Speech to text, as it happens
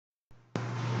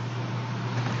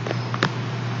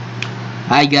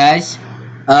Hi guys.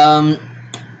 Um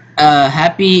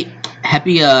happy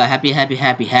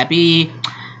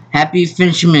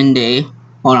Fisherman Day.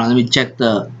 Hold on, let me check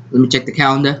the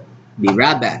calendar. Be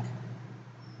right back.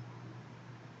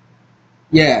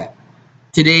 Yeah.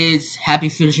 Today is Happy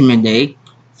Fisherman Day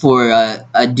for a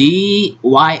DYI.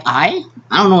 I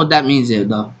don't know what that means there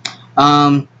though.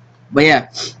 Um but yeah,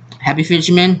 happy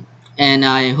Fisherman, and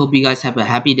I hope you guys have a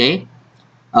happy day.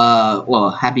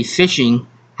 Happy fishing.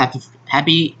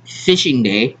 Happy fishing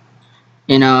day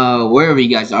in wherever you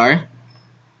guys are,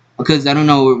 because I don't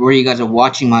know where you guys are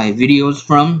watching my videos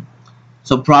from.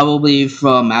 So probably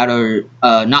from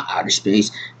not outer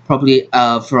space, probably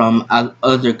from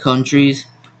other countries,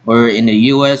 or in the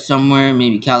U.S. somewhere,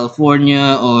 maybe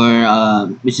California or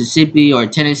Mississippi or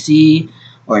Tennessee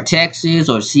or Texas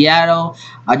or Seattle.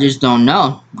 I just don't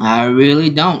know. I really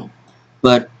don't.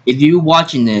 But if you're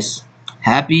watching this,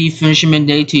 happy Fisherman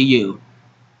Day to you.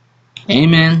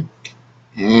 Amen.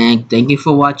 And thank you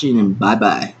for watching, and bye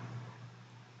bye.